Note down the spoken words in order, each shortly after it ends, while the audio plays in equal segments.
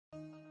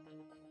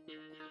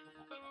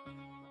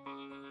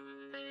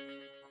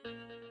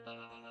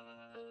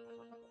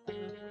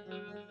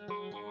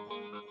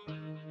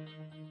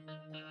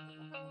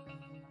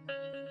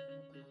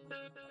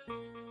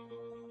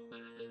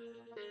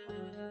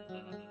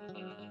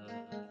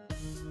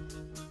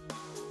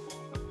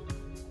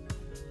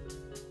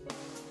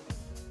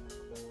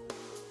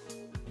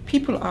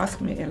people ask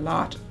me a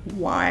lot,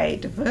 why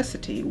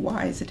diversity?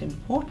 Why is it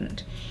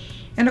important?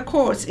 And of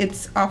course,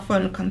 it's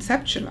often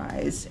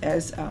conceptualized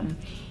as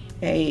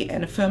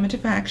an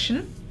affirmative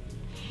action,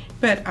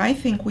 but I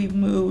think we've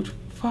moved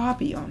far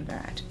beyond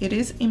that. It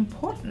is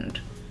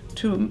important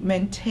to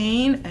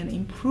maintain and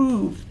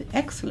improve the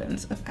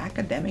excellence of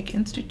academic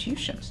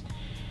institutions.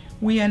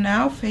 We are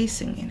now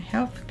facing in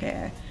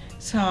healthcare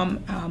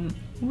some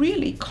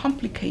really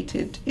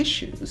complicated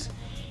issues,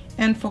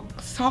 and for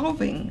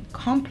solving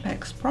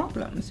complex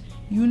problems,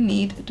 you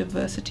need a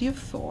diversity of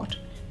thought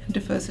and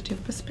diversity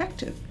of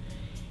perspective.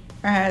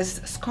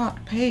 As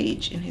Scott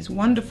Page, in his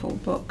wonderful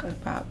book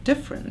about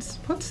difference,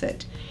 puts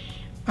it,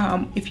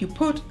 if you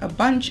put a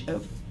bunch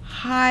of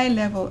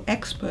high-level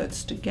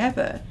experts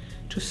together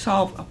to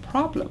solve a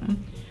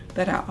problem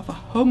that are of a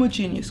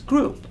homogeneous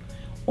group,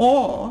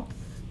 or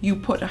you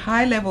put a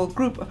high-level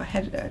group of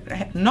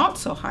a not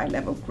so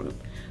high-level group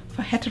of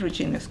a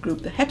heterogeneous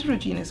group, the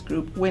heterogeneous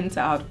group wins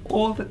out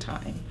all the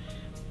time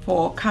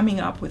for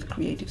coming up with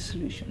creative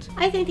solutions.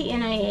 I think the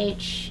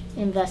NIH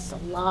invests a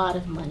lot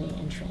of money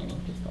in training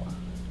people,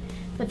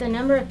 but the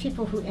number of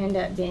people who end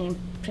up being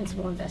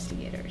principal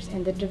investigators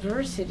and the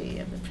diversity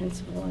of the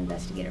principal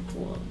investigator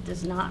pool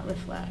does not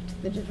reflect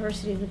the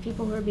diversity of the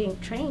people who are being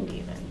trained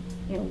even.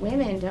 You know,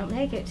 women don't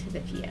make it to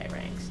the PI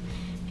ranks.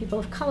 People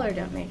of color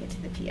don't make it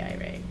to the PI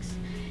ranks.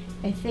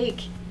 I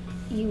think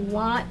you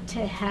want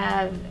to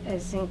have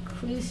as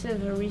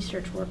inclusive a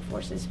research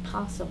workforce as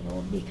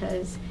possible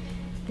because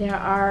there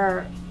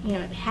are, you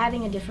know,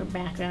 having a different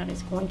background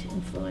is going to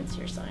influence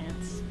your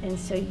science. And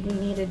so you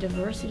need a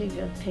diversity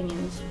of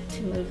opinions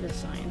to move the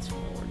science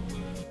forward.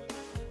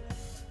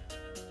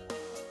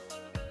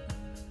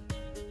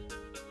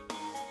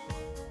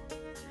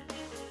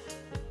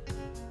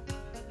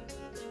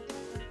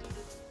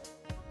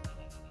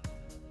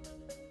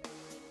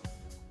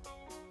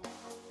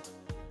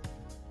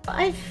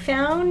 I've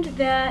found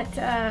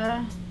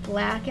that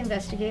Black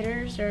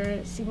investigators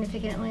are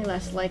significantly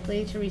less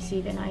likely to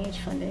receive NIH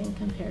funding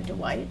compared to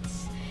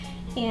whites.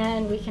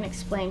 And we can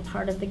explain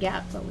part of the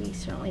gap, but we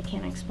certainly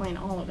can't explain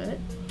all of it.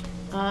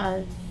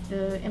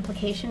 The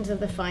implications of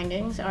the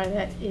findings are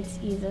that it's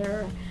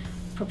either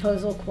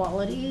proposal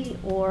quality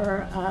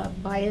or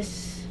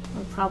bias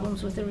or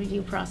problems with the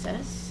review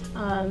process.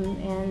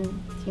 And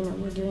you know,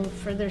 we're doing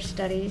further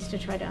studies to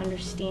try to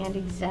understand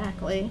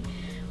exactly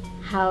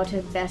how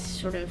to best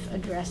sort of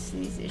address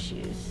these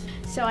issues.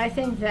 So I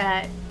think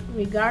that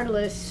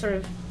regardless, sort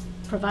of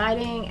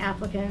providing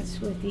applicants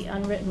with the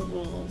unwritten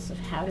rules of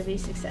how to be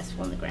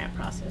successful in the grant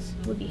process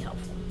would be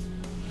helpful.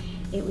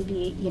 It would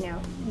be, you know,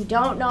 you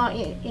don't know,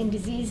 in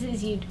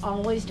diseases, you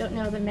always don't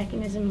know the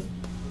mechanism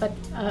but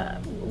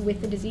with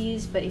the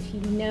disease, but if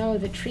you know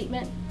the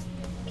treatment,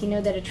 if you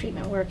know that a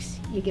treatment works,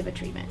 you give a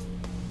treatment.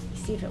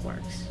 You see if it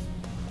works.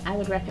 I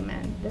would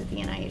recommend that the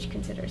NIH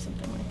consider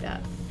something like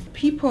that.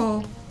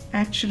 People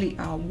actually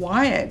are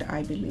wired,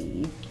 I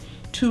believe,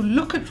 to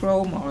look at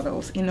role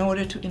models in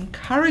order to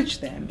encourage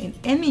them in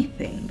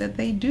anything that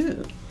they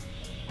do.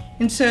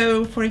 And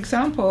so, for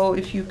example,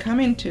 if you come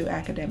into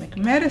academic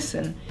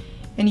medicine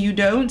and you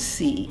don't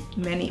see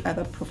many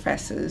other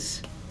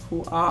professors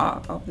who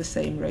are of the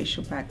same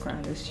racial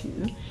background as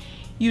you,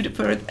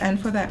 and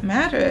for that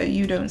matter,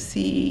 you don't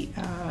see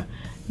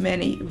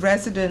many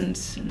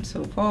residents and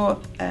so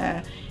forth,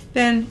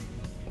 then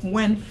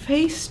when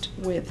faced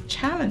with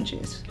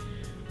challenges,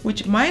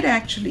 which might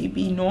actually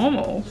be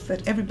normal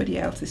that everybody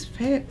else is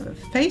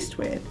faced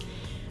with,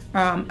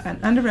 an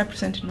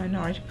underrepresented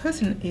minority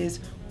person is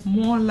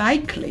more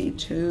likely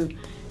to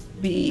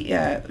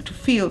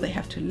feel they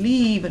have to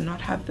leave and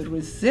not have the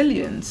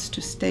resilience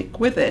to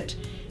stick with it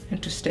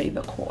and to stay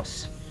the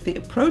course. The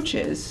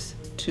approaches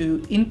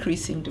to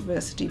increasing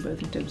diversity,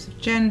 both in terms of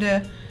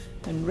gender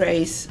and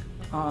race,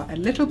 are a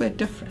little bit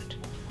different.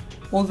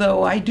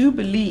 Although I do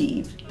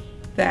believe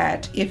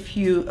that if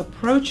you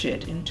approach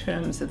it in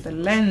terms of the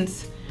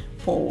lens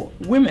for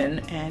women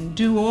and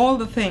do all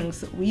the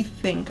things that we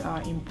think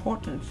are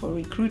important for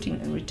recruiting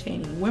and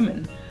retaining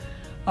women,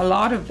 a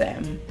lot of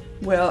them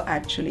will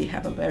actually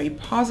have a very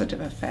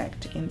positive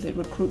effect in the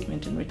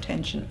recruitment and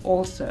retention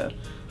also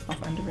of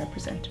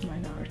underrepresented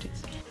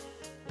minorities.